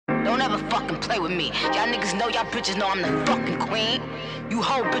Don't ever fucking play with me. Y'all niggas know, y'all bitches know I'm the fucking queen. You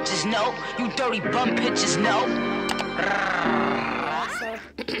hoe bitches know. You dirty bum bitches know. So,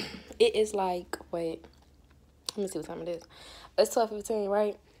 it is like, wait. Let me see what time it is. It's 12:15,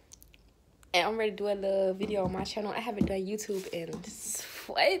 right? And I'm ready to do a little video on my channel. I haven't done YouTube in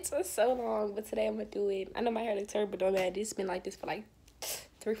so long, but today I'm gonna do it. I know my hair looks terrible, but don't matter. It's been like this for like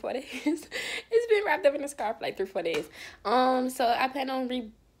 3-4 days. It's been wrapped up in a scarf for like 3-4 days. So I plan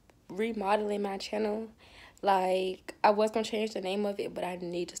on remodeling my channel. Like, I was gonna change the name of it, but I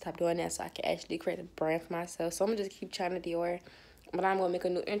need to stop doing that so I can actually create a brand for myself. So I'm gonna just keep trying to Dior. But I'm gonna make a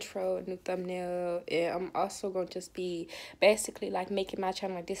new intro, a new thumbnail, and I'm also gonna just be basically like making my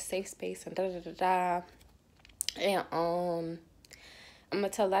channel like this safe space and And I'm gonna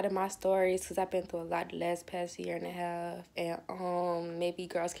tell a lot of my stories because I've been through a lot the last past year and a half, and maybe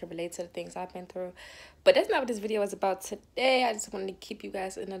girls can relate to the things I've been through. But that's not what this video is about today. I just wanted to keep you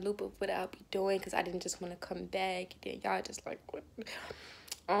guys in the loop of what I'll be doing because I didn't just want to come back and then y'all just like what.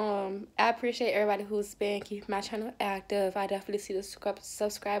 I appreciate everybody who's been keeping my channel active. I definitely see the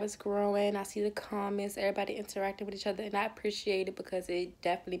subscribers growing. I see the comments, everybody interacting with each other, and I appreciate it because it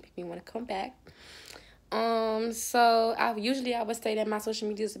definitely makes me want to come back. So I would say that my social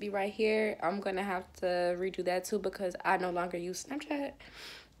medias will be right here. I'm gonna have to redo that too because I no longer use Snapchat.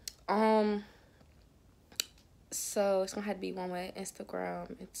 So it's gonna have to be one with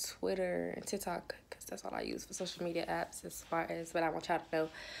Instagram and Twitter and TikTok because that's all I use for social media apps as far as what I want y'all to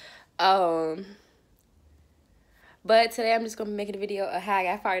know. But today I'm just gonna be making a video of how I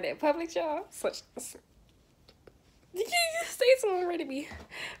got fired at Publix, y'all. Stay tuned, ready to be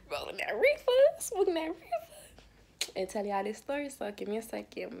rolling that reefer, smoking that reefer, and tell y'all this story. So give me a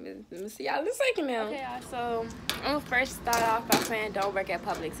second. Let me see y'all in a second now. Okay, y'all. So I'm gonna first start off by saying don't work at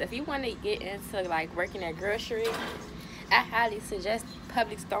Publix. If you want to get into like working at grocery, I highly suggest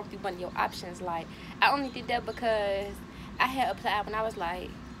Publix don't be one of your options. Like, I only did that because I had applied when I was like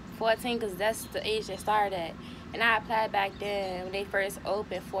 14 because that's the age they started at, and I applied back then when they first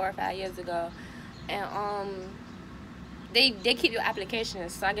opened 4 or 5 years ago, and they keep your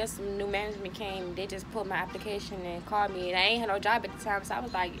applications. So I guess some new management came, they just pulled my application and called me, and I ain't had no job at the time, so I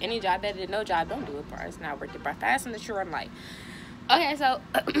was like, any job better than no job, don't do it, bro. It's not worth it, bro. Fast and the sure, I'm like, okay. So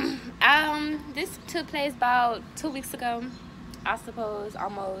this took place about 2 weeks ago, I suppose,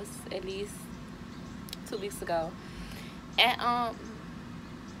 almost at least 2 weeks ago, and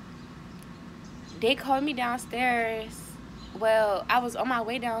they called me downstairs. Well, I was on my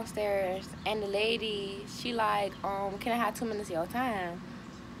way downstairs, and the lady, she like, can I have 2 minutes of your time?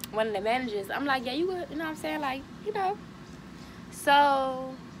 One of the managers. I'm like, yeah, you good, you know what I'm saying? Like, you know.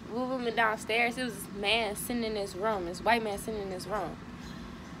 So, we went downstairs. It was this man sitting in this room, this white man sitting in this room.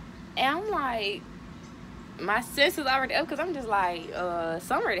 And I'm like, my senses already up, because I'm just like,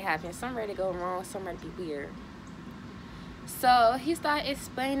 something ready to happen, something ready to go wrong, something ready to be weird. So he started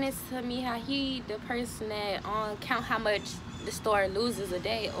explaining to me how he the person that count how much the store loses a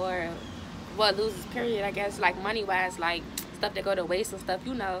day, or what loses period, I guess, like money wise, like stuff that go to waste and stuff,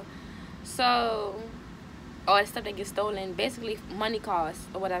 you know. So, or stuff that gets stolen, basically money costs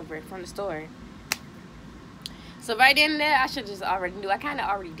or whatever from the store. So right in there, I should just already knew. I kind of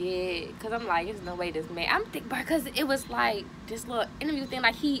already did, because I'm like, there's no way this man. I'm thinking, bro, because it was like this little interview thing.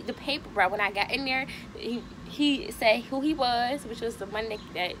 Like, the paper, bro, when I got in there, he said who he was, which was the money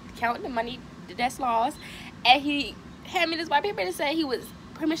that counted the money that's lost. And he had me this white paper that said he was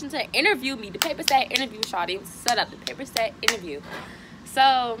permission to interview me. The paper said interview, shawty. It was set up. The paper said interview. So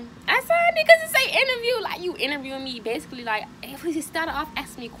I signed it because it say interview, like you interviewing me, basically. Like, if he started off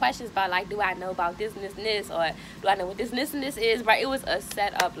asking me questions about, like, do I know about this and this and this, or do I know what this and this is, right? It was a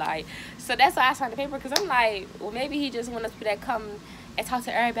setup, like. So that's why I signed the paper, because I'm like, well, maybe he just want us to come and talk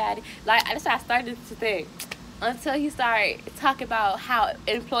to everybody. Like, that's why I started to think, until he started talking about how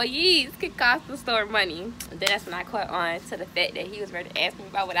employees could cost the store money. And then that's when I caught on to the fact that he was ready to ask me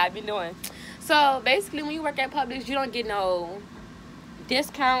about what I've been doing. So basically, when you work at Publix, you don't get no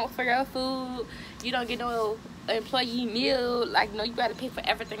discount for your food. You don't get no employee meal. Like, no, you gotta pay for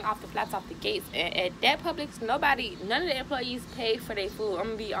everything off the flats, off the gates. And at that Publix, none of the employees paid for their food. I'm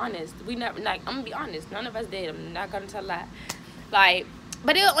gonna be honest. I'm gonna be honest. None of us did. I'm not gonna tell a lie. Like,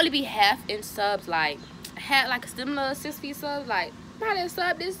 but it'll only be half in subs. Like, had like a similar 6-piece subs. Like, probably a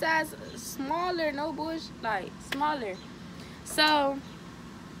sub this size, smaller, no bush, like smaller. So,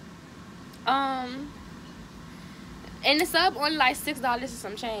 and the sub only like $6 or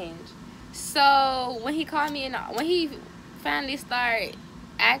some change. So when he called me, and when he finally started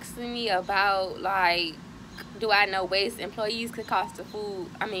asking me about, like, do I know waste employees could cost the food,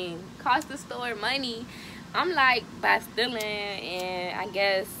 cost the store money, I'm like, by stealing and I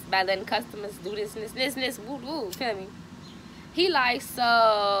guess by letting customers do this and this, woo woo, feel me? He like,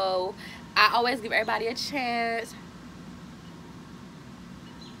 so I always give everybody a chance.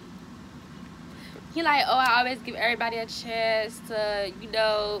 He like, oh, I always give everybody a chance to, you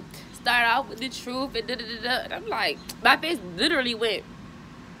know, start off with the truth and da-da-da-da. And I'm like, my face literally went.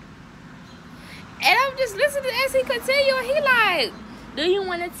 And I'm just listening as he continue. He like, do you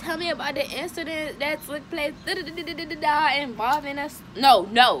want to tell me about the incident that took place involving us?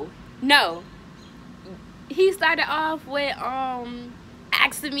 No. He started off with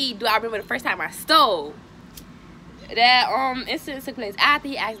asking me, do I remember the first time I stole? That incident took place after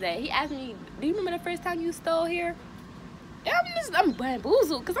he asked that. He asked me, do you remember the first time you stole here? And I'm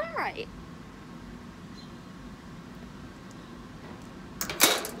bamboozled because I'm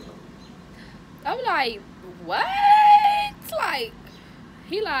like, what? Like,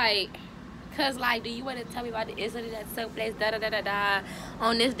 he like, cause like, do you want to tell me about the incident that took place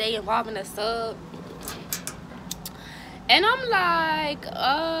on this day involving a sub? And I'm like,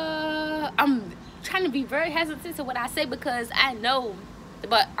 I'm trying to be very hesitant to what I say because I know,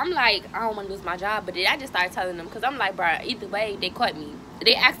 but I'm like, I don't want to lose my job. But then I just started telling them because I'm like, bro, either way, they caught me.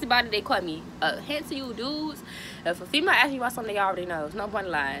 They asked about it, they caught me. Hint to you dudes, if a female asks you about something, they already know. It's no point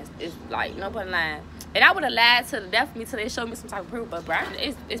in lying. It's like no point in lying. And I would have lied to the death of me till they showed me some type of proof. But bro,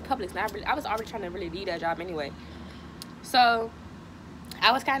 it's Publix. I was already trying to really leave that job anyway. So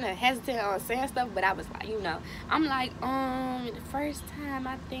I was kind of hesitant on saying stuff, but I was like, you know, I'm like, the first time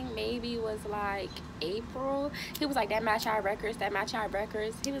I think maybe was like April. He was like, that match our records.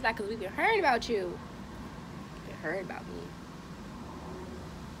 He was like, cause we've been hearing about you. Been hearing about me.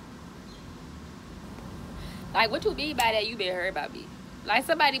 Like, what you mean by that? You been heard about me? Like,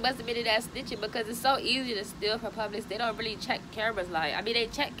 somebody must have been in that snitching because it's so easy to steal from Publix. They don't really check cameras. Like, I mean, they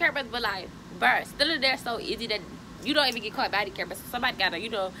check cameras, but like, bruh, stealing there so easy that you don't even get caught by the cameras. So somebody gotta, you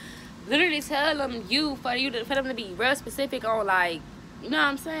know, literally tell them for them to be real specific on, like, you know what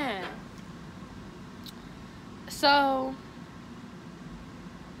I'm saying? So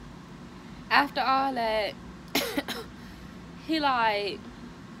after all that, he like,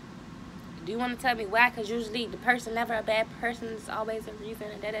 do you want to tell me why? Because usually the person never a bad person. It's always a reason.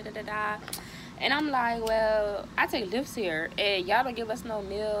 And I'm like, well, I take lifts here. And y'all don't give us no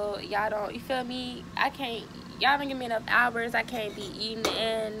meal. Y'all don't, you feel me? I can't, y'all don't give me enough hours. I can't be eating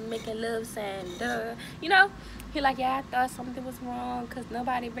and making lifts and you know? He like, yeah, I thought something was wrong. Because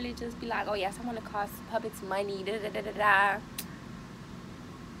nobody really just be like, oh, yeah, someone to cost Publix money. And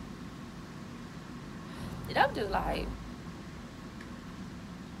I'm just like,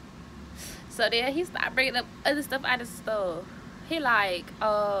 so then he started bringing up other stuff out of the store. He like,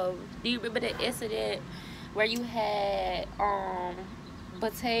 do you remember the incident where you had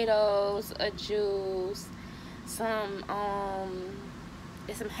potatoes, a juice, some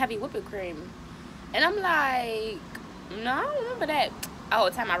heavy whipping cream? And I'm like, no, I don't remember that. All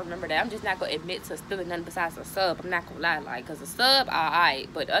the time I remember that. I'm just not gonna admit to stealing nothing besides a sub. I'm not gonna lie, like, cause a sub, alright,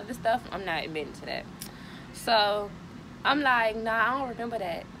 but other stuff, I'm not admitting to that. So I'm like, nah, I don't remember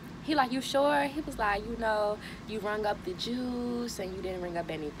that. He like, you sure? He was like, you know, you rung up the juice and you didn't ring up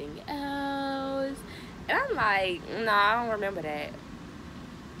anything else. And I'm like, no, I don't remember that.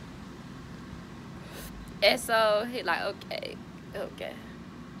 And so he like, okay.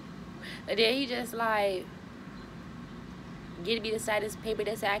 And then he just like, get me to sign this paper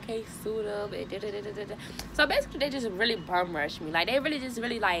that said I can't sue them. And so basically they just really bum rushed me. Like, they really just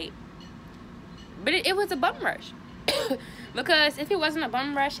really like, but it was a bum rush. Because if it wasn't a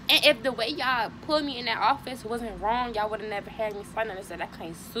bum rush, and if the way y'all pulled me in that office wasn't wrong, y'all would have never had me sign on and said I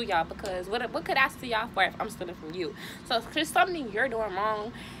can't sue y'all, because what could I sue y'all for if I'm stealing from you? So it's just something you're doing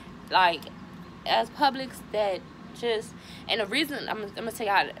wrong, like, as Publix, that just, and the reason I'm gonna tell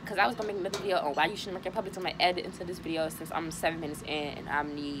y'all, because I was gonna make another video on why you shouldn't work at Publix. I'm gonna edit into this video since I'm 7 minutes in and I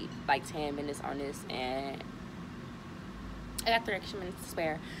need like 10 minutes on this, and I got 3 extra minutes to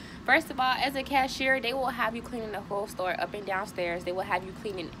spare. First of all, as a cashier, they will have you cleaning the whole store up and downstairs. They will have you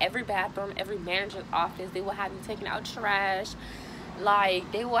cleaning every bathroom, every manager's office. They will have you taking out trash.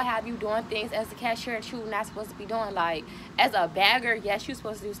 Like, they will have you doing things as a cashier that you're not supposed to be doing. Like, as a bagger, yes, you're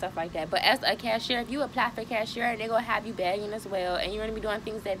supposed to do stuff like that. But as a cashier, if you apply for cashier, they're going to have you bagging as well. And you're going to be doing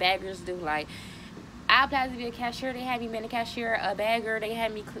things that baggers do. Like, I applied to be a cashier. They had me being a cashier, a bagger. They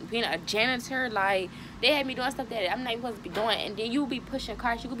had me being a janitor. Like, they had me doing stuff that I'm not supposed to be doing. And then you'll be pushing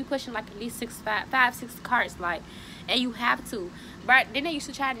carts. You could be pushing like at least 6 carts. Like, and you have to. But then they used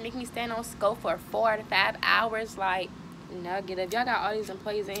to try to make me stand on scope for 4 to 5 hours. Like, negative. Y'all got all these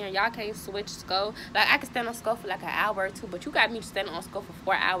employees in here. Y'all can't switch SCO. Like, I can stand on SCO for like an hour or two, but you got me standing on SCO for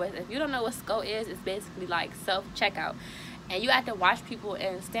 4 hours. If you don't know what SCO is, it's basically like self-checkout. And you have to watch people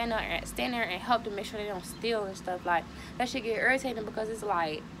and stand there and help them make sure they don't steal and stuff. Like, that shit get irritating because it's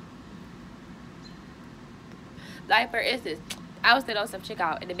like for instance, I was standing on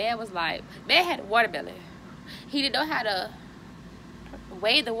self-checkout and the man was like, man had a watermelon. He didn't know how to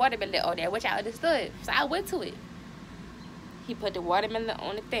weigh the watermelon on there, which I understood. So I went to it. He put the watermelon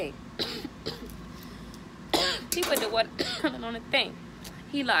on the thing. He put the watermelon on the thing.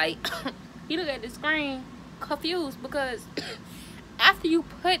 He looked at the screen confused because after you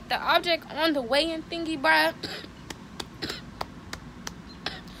put the object on the weighing thingy, bruh,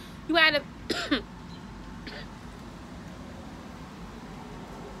 you had to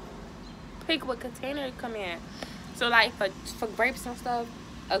pick what container to come in. So like for grapes and stuff,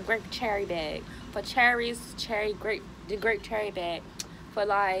 a grape cherry bag. For cherries, the grape cherry bag. For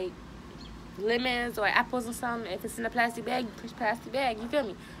like lemons or apples or something, if it's in a plastic bag, you push plastic bag. You feel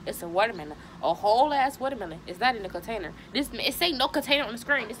me? It's a watermelon, a whole ass watermelon. It's not in the container. It say no container on the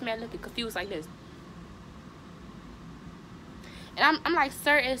screen. This man looking confused like this, and I'm like,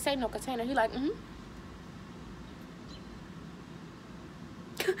 sir, it say no container. He like,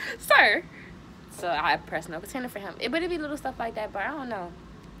 sir. So I pressed no container for him. But it be little stuff like that, but I don't know.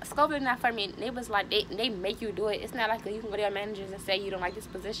 Scope is not for me. It was like they make you do it. It's not like you can go to your managers and say you don't like this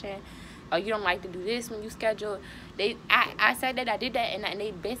position or you don't like to do this when you schedule. I said that I did that, and they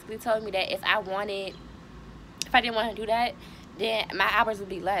basically told me that if I didn't want to do that, then my hours would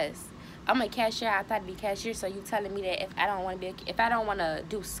be less. I'm a cashier. I thought to be cashier, so you telling me that if I don't want to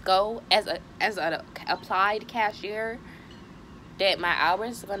do SCO as an applied cashier, that my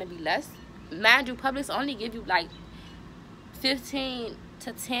hours are gonna be less. Mind you, Publix only give you like 15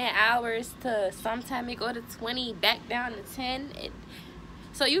 to 10 hours to sometime it go to 20, back down to 10.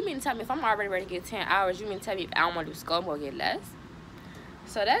 So you mean to tell me if I'm already ready to get 10 hours, you mean to tell me if I don't want to do SCO, I'm gonna get less?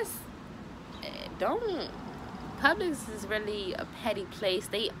 So that's Publix is really a petty place.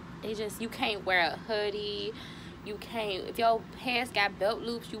 They just, you can't wear a hoodie. You can't, if your pants got belt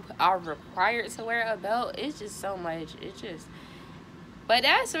loops, you are required to wear a belt. It's just so much. But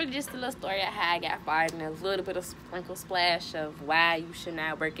that's really just a little story of how I got fired and a little bit of sprinkle splash of why you should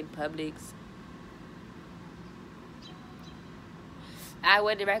not work in Publix. I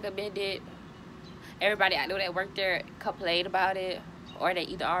wouldn't recommend it. Everybody I know that worked there complained about it, or they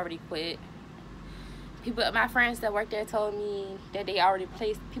either already quit. My friends that worked there told me that they already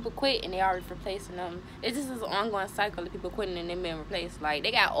people quit and they already replacing them. It's just this ongoing cycle of people quitting and then being replaced. Like,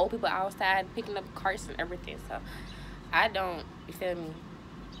 they got old people outside picking up carts and everything, so I don't, you feel me?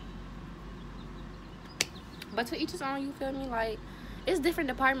 But to each his own, you feel me? Like, it's different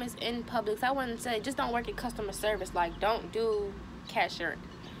departments in Publix. I wouldn't say just don't work in customer service. Like, don't do cashier.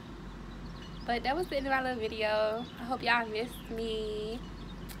 But that was the end of my little video. I hope y'all missed me.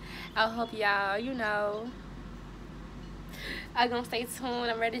 I hope y'all, I'm gonna stay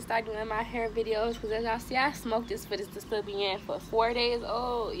tuned. I'm ready to start doing my hair videos because as y'all see, I smoked this for this to still be in for 4 days.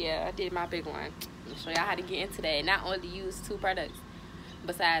 Oh yeah, I did my big one. I'll show y'all how to get into that. Not only use 2 products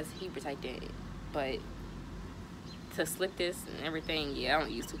besides heat protectant, but to slick this and everything, yeah, I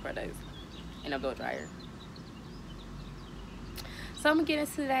don't use 2 products and a blow dryer. So I'm gonna get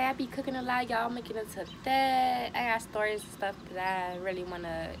into that. I be cooking a lot, y'all. I'm gonna get into that. I got stories and stuff that I really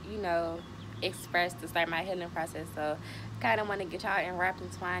wanna, express to start my healing process. So kind of want to get y'all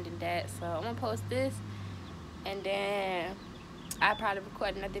entwined in that. So I'm gonna post this, and then I'll probably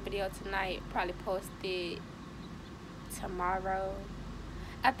record another video tonight, probably post it tomorrow.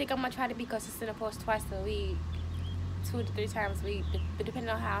 I think I'm gonna try to be consistent and post twice a week, 2 to 3 times a week, but depending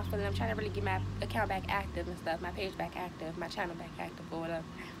on how I'm feeling. I'm trying to really get my account back active and stuff, my page back active, my channel back active or whatever.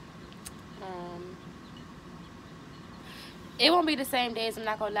 It won't be the same days. I'm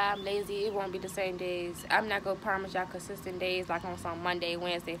not gonna lie, I'm lazy. It won't be the same days. I'm not gonna promise y'all consistent days like on some Monday,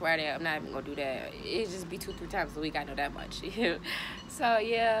 Wednesday, Friday. I'm not even gonna do that. It just be 2-3 times a week. I know that much. So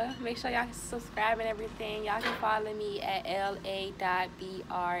yeah, make sure y'all subscribe and everything. Y'all can follow me at la.brazy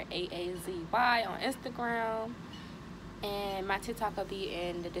on Instagram. And my TikTok will be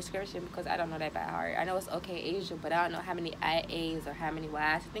in the description because I don't know that by heart. I know it's okay Asia, but I don't know how many A's or how many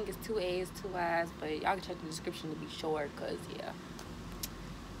Y's. I think it's 2 A's, 2 Y's, but y'all can check the description to be sure, because yeah.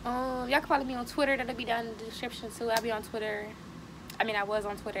 Y'all can follow me on Twitter. That'll be down in the description too. I'll be on Twitter. I mean, I was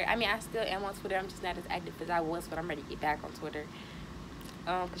on Twitter. I mean, I still am on Twitter. I'm just not as active as I was, but I'm ready to get back on Twitter.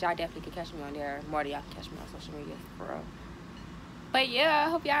 Because y'all definitely can catch me on there more than y'all can catch me on social media, for real. But yeah, I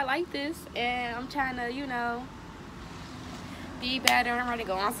hope y'all like this. And I'm trying to, be better. I'm ready to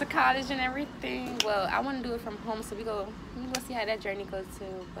go on to college and everything. Well, I want to do it from home, so we go see how that journey goes too.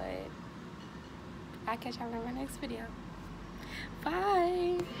 But I'll catch y'all in my next video.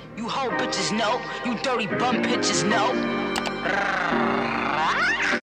 Bye. You hoe bitches know, you dirty bum bitches know.